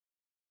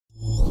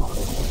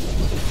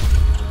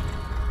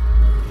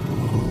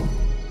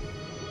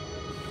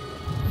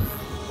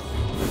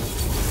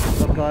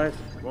guys,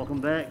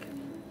 welcome back.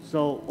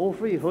 So all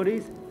three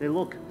hoodies, they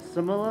look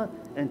similar,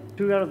 and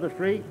 2 out of the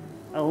 3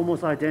 are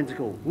almost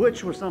identical,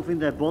 which was something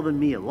that bothered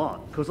me a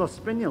lot because I was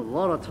spending a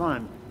lot of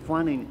time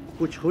finding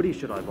which hoodie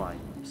should I buy.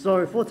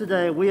 So for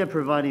today, we are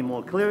providing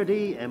more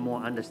clarity and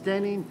more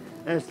understanding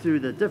as to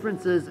the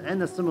differences and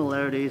the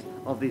similarities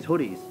of these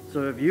hoodies.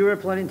 So if you are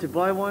planning to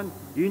buy one,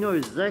 you know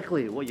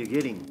exactly what you're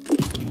getting.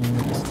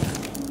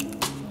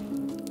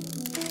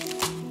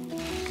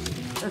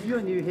 If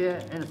you're new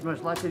here, and it's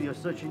most likely you're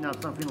searching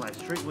up something like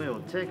streetwear or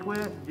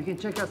techwear, you can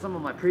check out some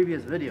of my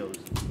previous videos.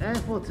 And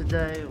for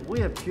today,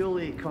 we are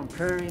purely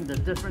comparing the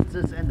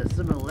differences and the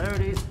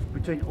similarities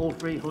between all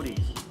three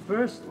hoodies.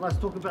 First, let's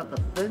talk about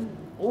the thin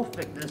or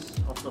thickness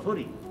of the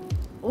hoodie.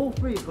 All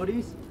three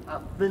hoodies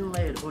are thin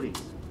layered hoodies,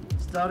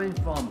 starting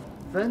from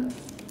thin,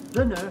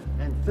 thinner,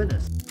 and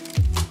thinnest.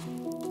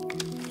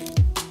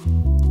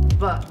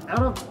 But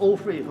out of all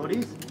three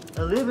hoodies,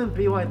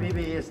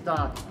 11Bybbs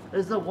Dark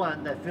is the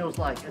one that feels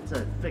like it's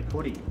a thick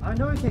hoodie. I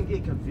know it can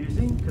get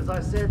confusing because I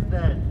said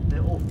that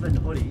they're all thin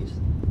hoodies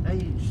and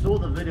you saw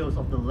the videos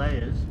of the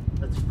layers,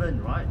 it's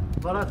thin, right?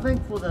 But I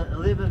think for the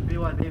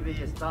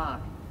 11Bybbs Dark,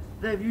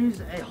 they've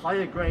used a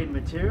higher grade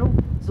material,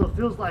 so it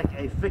feels like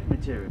a thick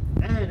material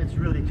and it's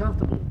really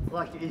comfortable.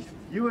 Like if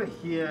you were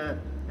here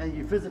and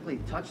you physically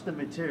touch the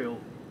material,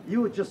 you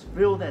would just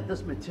feel that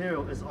this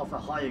material is of a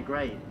higher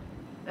grade.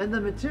 And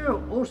the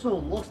material also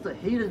lost the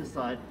heat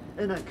inside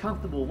in a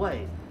comfortable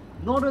way.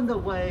 Not in the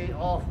way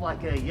of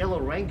like a yellow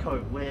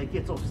raincoat where it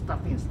gets all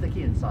stuffy and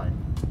sticky inside.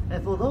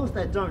 And for those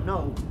that don't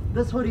know,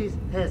 this hoodie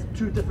has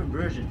 2 different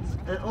versions.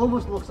 It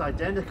almost looks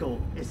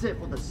identical except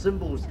for the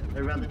symbols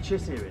around the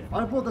chest area.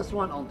 I bought this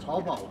one on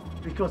Taobao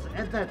because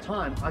at that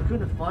time I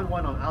couldn't find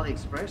one on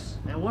AliExpress,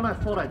 and when I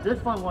thought I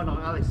did find one on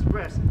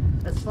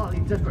AliExpress, it's slightly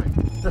different.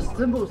 The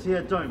symbols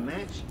here don't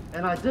match,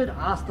 and I did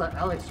ask the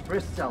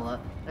AliExpress seller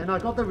and I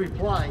got the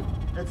reply,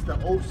 it's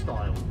the old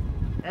style.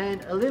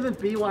 And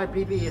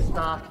 11Bybbs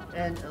Dark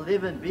and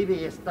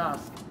 11Bybbs Dark,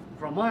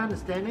 from my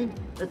understanding,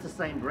 it's the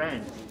same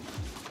brand.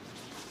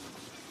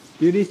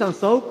 Do you need some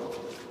soap?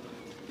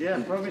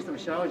 Yeah, probably some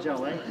shower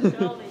gel, eh?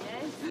 Surely,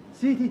 eh?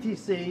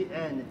 C.T.T.C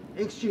and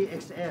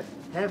X.G.X.F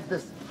have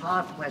this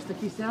hard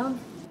plasticky sound,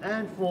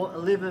 and for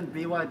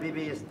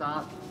 11Bybbs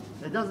Dark,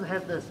 it doesn't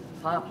have this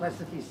hard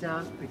plasticky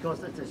sound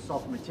because it's a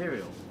soft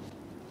material.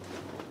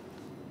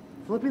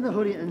 Flipping the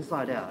hoodie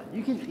inside out,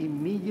 you can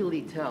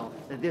immediately tell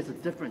that there's a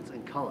difference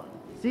in color.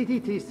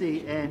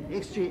 C.T.T.C and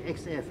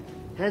X.G.X.F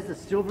has a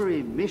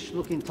silvery mesh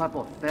looking type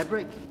of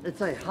fabric.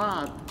 It's a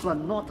hard but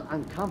not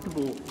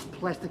uncomfortable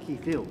plasticky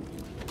feel.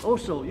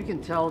 Also, you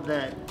can tell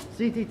that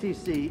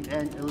C.T.T.C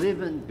and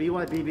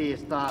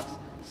 11Bybbs Dark's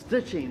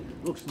stitching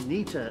looks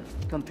neater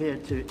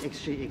compared to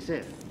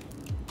X.G.X.F.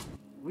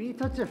 When you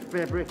touch the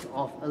fabric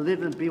of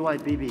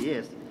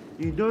 11Bybbs,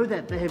 you know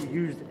that they have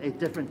used a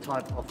different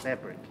type of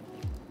fabric.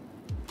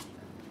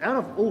 Out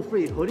of all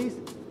three hoodies,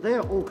 they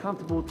are all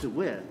comfortable to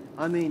wear.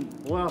 I mean,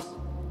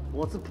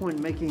 what's the point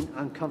in making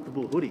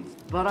uncomfortable hoodies?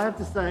 But I have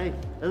to say,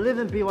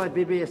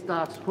 11Bybbs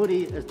Dark's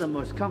hoodie is the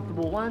most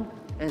comfortable one,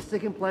 and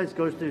second place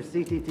goes to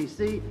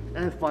C.T.T.C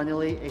and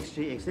finally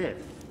X.G.X.F.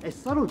 A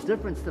subtle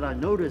difference that I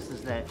noticed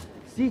is that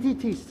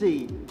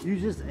C.T.T.C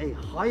uses a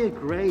higher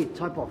grade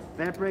type of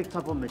fabric,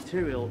 type of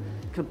material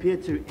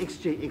compared to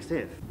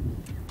X.G.X.F.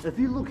 If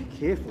you look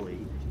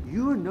carefully,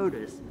 you will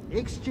notice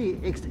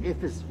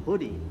X.G.X.F's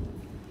hoodie,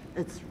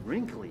 it's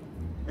wrinkly.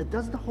 It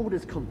doesn't hold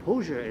its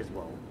composure as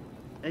well.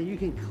 And you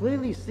can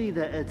clearly see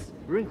that it's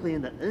wrinkly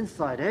in the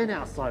inside and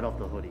outside of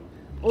the hoodie.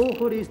 All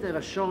hoodies that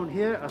are shown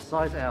here are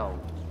size L.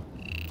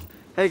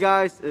 Hey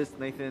guys, it's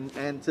Nathan,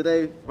 and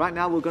today, right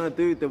now, we're gonna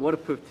do the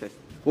waterproof test.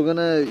 We're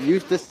gonna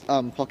use this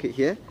pocket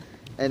here,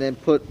 and then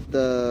put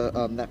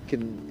the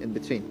napkin in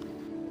between.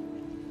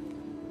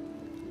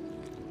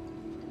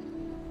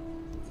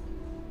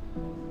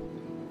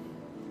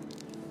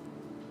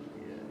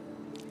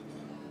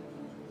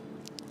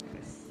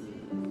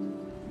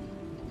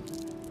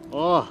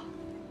 Oh,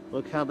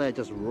 look how that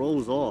just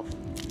rolls off.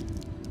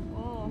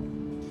 Oh.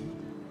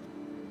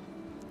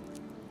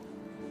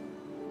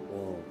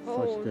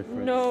 Oh, such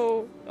difference.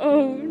 No.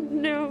 Oh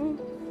no.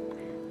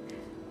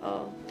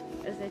 Oh,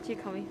 it's actually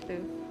coming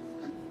through.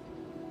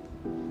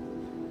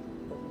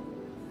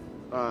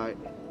 Alright,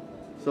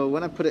 so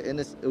when I put it in,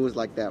 it was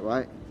like that,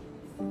 right?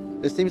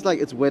 It seems like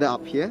it's wetter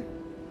up here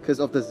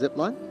because of the zip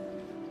line,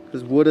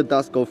 because water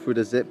does go through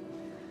the zip,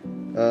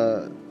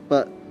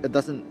 but it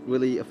doesn't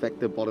really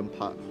affect the bottom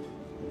part.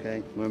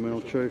 Okay, moment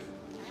of truth.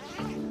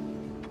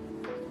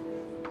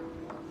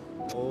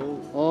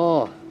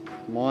 Oh,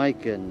 My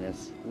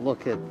goodness,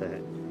 look at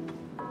that.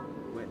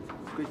 wait,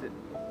 squeeze it.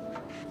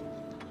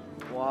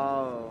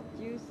 Wow.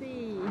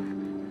 Juicy.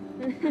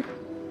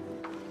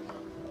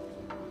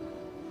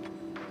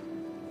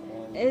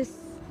 It's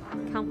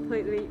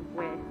completely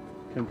wet.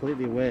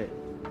 Completely wet.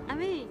 I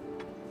mean,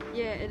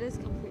 yeah, it is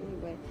completely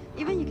wet.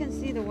 Even you can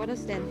see the water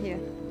stand here.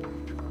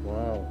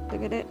 Wow.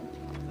 Look at it.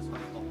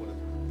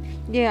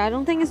 Yeah, I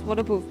don't think it's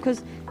waterproof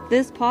because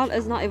this part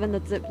is not even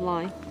the zip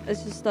line.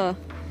 It's just the,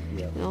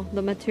 Yeah.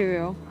 the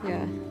material.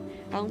 Yeah.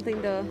 don't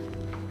think the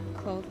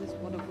clothes is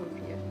waterproof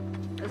here.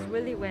 It's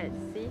really wet,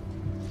 see?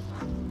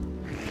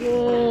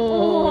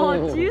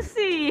 Whoa! Oh,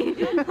 juicy!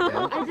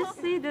 I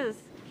just see this.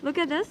 Look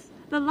at this.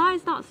 The line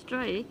is not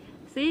straight.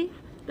 See?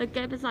 The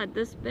gap is like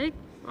this big,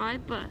 right?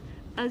 But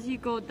as you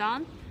go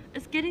down,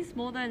 it's getting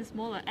smaller and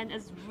smaller, and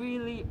it's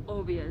really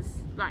obvious.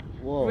 Like,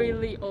 Whoa.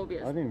 really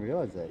obvious. I didn't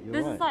realize that. You're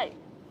This right. is like,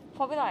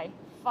 probably like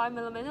 5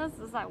 millimeters.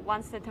 It's like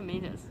 1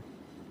 centimeter.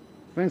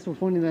 Thanks for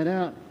pointing that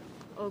out.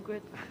 Oh,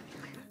 good.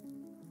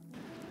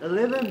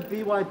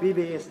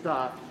 11Bybbs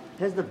Dark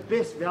has the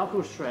best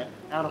Velcro strap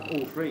out of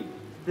all three.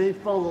 Then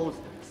follows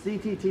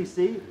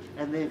C.T.T.C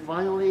and then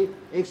finally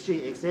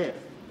X.G.X.F.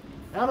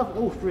 Out of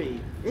all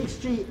three,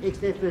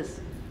 X.G.X.F's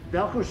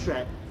Velcro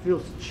strap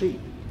feels cheap.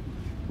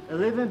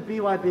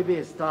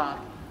 11Bybbs Dark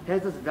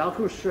has its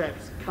Velcro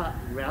straps cut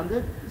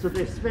rounded, so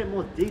they've spent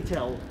more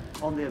detail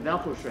on their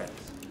Velcro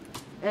straps.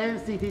 And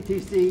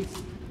C.T.T.C's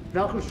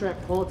Velcro strap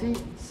quality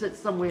sits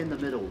somewhere in the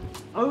middle.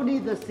 Only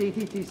the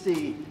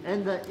C.T.T.C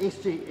and the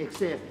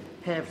X.G.X.F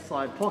have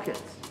side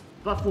pockets.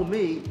 But for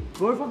me,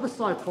 both of the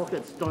side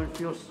pockets don't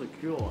feel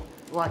secure.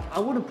 Like, I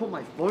wouldn't put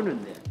my phone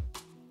in there.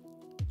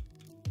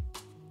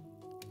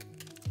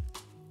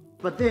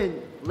 But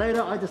then,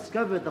 later I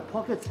discovered the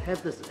pockets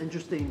have this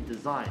interesting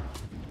design.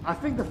 I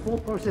think the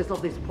thought process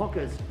of these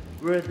pockets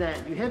were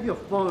that you have your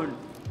phone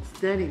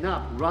standing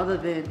up rather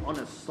than on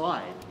a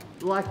side.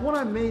 Like, what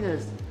I mean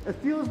is, it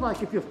feels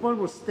like if your phone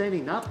was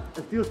standing up,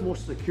 it feels more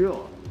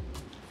secure.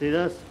 See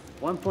this?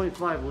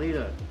 1.5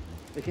 liter.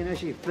 It can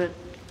actually fit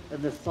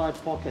in the side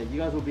pocket. You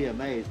guys will be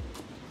amazed.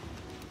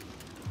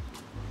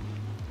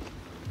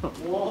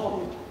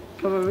 Whoa!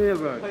 Come over here,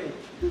 bro. Wait,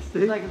 See?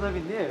 it's like it's not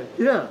even there.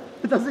 Yeah,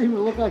 it doesn't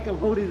even look like I'm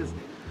holding this.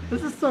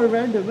 This is so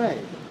random, eh?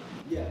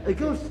 Yeah. It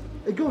goes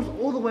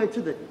all the way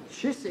to the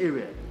chest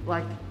area.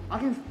 Like, I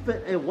can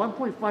fit a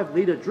 1.5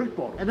 liter drink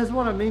bottle. And that's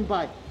what I mean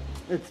by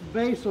it's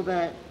made so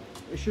that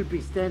it should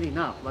be standing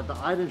up, like the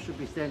item should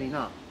be standing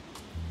up.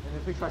 And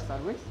if we try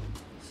sideways?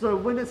 So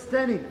when it's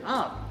standing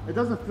up, it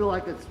doesn't feel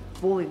like it's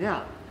falling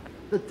out.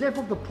 The depth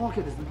of the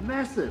pocket is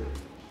massive.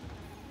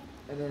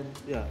 And then,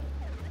 Yeah.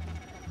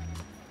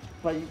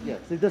 But yeah,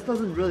 see, this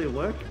doesn't really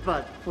work,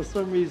 but for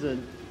some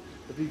reason,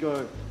 if you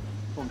go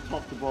from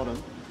top to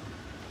bottom,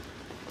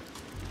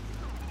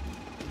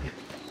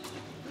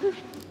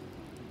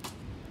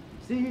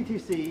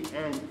 C.T.T.C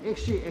and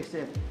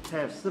X.G.X.F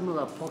have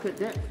similar pocket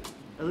depth.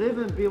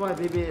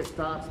 11Bybbs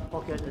Dark's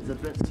pocket is a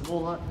bit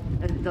smaller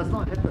and does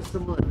not have a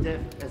similar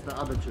depth as the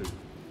other two.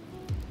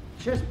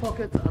 Chest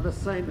pockets are the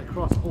same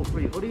across all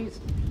three hoodies.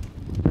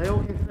 They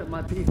all can fit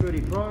my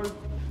P30 Pro.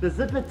 The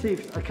zipper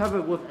teeth are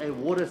covered with a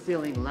water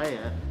sealing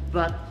layer,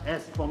 but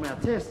as from our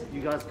test,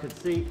 you guys could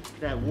see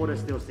that water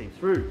still seeps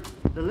through.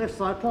 The left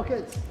side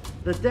pockets,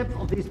 the depth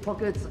of these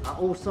pockets are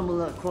all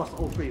similar across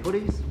all three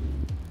hoodies.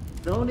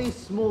 The only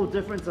small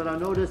difference that I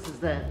noticed is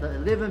that the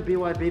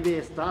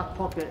 11Bybbs Dark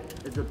pocket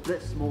is a bit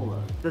smaller.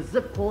 The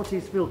zip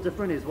qualities feel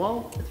different as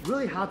well. It's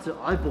really hard to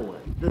eyeball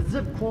it. The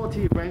zip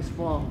quality ranks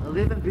from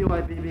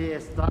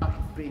 11Bybbs Dark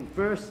being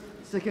first,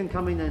 second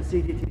coming in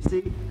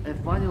C.T.T.C,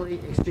 and finally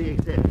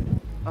X.G.X.F.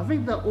 I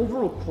think the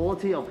overall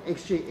quality of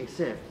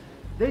X.G.X.F,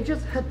 they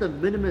just hit the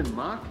minimum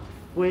mark,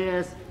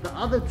 whereas the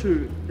other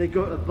two, they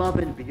go above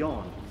and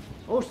beyond.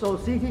 Also,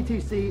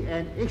 C.T.T.C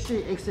and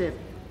X.G.X.F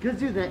gives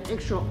you that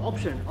extra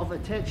option of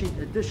attaching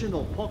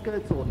additional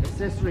pockets or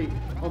accessory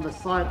on the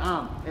side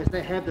arm, as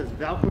they have this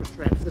Velcro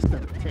strap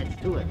system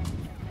attached to it.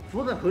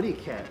 For the hoodie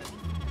cap,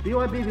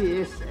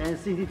 Bybbs and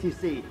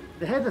C.T.T.C,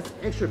 they have this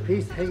extra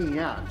piece hanging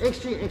out.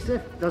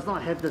 X.G.X.F does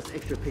not have this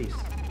extra piece.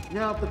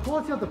 Now, the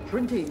quality of the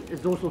printing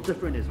is also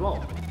different as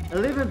well.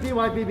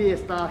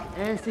 11Bybbs Dark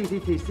and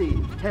C.T.T.C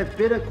have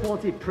better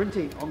quality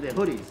printing on their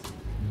hoodies.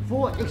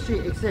 For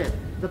X.G.X.F,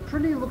 the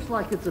printing looks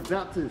like it's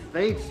about to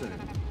fade soon.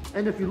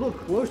 And if you look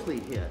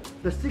closely here,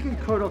 the second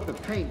coat of the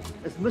paint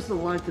is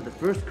misaligned to the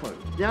first coat.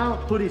 Now,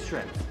 hoodie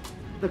straps.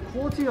 The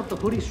quality of the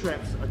hoodie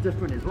straps are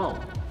different as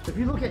well. If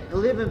you look at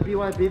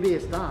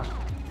 11Bybbs Dark,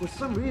 for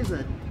some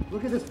reason,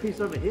 look at this piece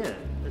over here.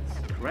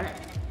 It's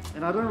cracked.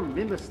 And I don't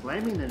remember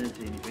slamming it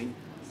into anything.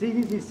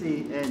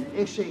 C.T.T.C and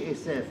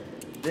X.G.X.F,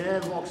 their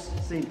locks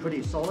seem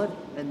pretty solid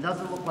and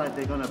doesn't look like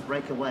they're gonna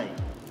break away.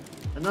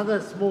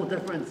 Another small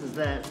difference is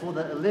that for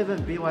the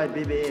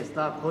 11Bybbs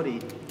Dark hoodie,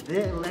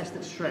 their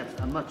elastic straps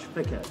are much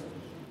thicker.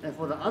 And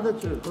for the other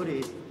two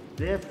hoodies,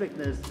 their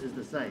thickness is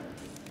the same.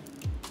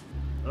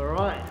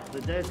 Alright,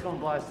 the day's gone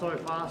by so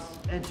fast,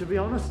 and to be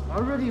honest, I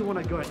really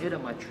want to go and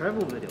edit my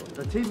travel video.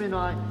 The team and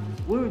I,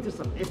 we went to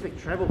some epic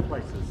travel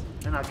places,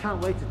 and I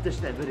can't wait to dish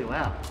that video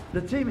out.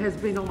 The team has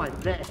been on my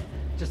back,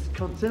 just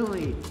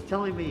continually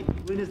telling me,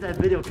 when is that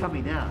video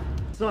coming out?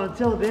 So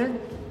until then,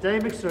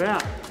 DayMixer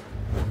out.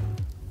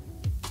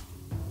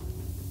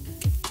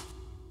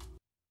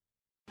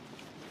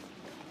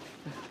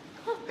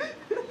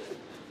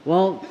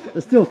 Well,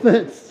 it still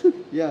fits.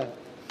 yeah.